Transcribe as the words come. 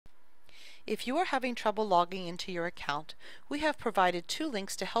If you are having trouble logging into your account, we have provided 2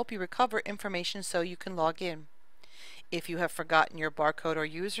 links to help you recover information so you can log in. If you have forgotten your barcode or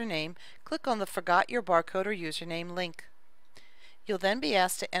username, click on the Forgot Your Barcode or Username link. You'll then be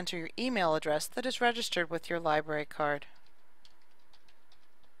asked to enter your email address that is registered with your library card.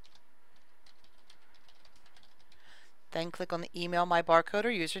 Then click on the Email My Barcode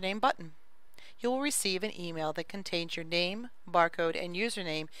or Username button. You will receive an email that contains your name, barcode, and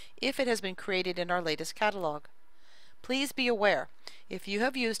username if it has been created in our latest catalog. Please be aware, if you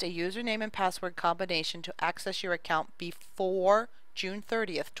have used a username and password combination to access your account before June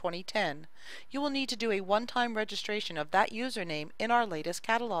 30th, 2010, you will need to do a one-time registration of that username in our latest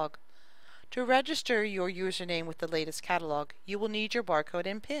catalog. To register your username with the latest catalog, you will need your barcode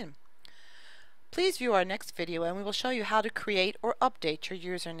and PIN. Please view our next video and we will show you how to create or update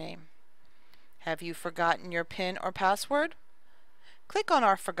your username. Have you forgotten your PIN or password? Click on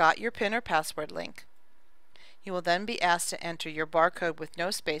our Forgot Your PIN or Password link. You will then be asked to enter your barcode with no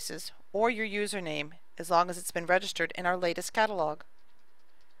spaces or your username as long as it's been registered in our latest catalog.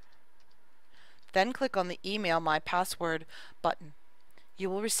 Then click on the Email My Password button. You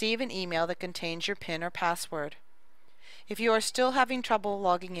will receive an email that contains your PIN or password. If you are still having trouble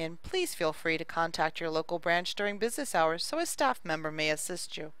logging in, please feel free to contact your local branch during business hours so a staff member may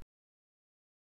assist you.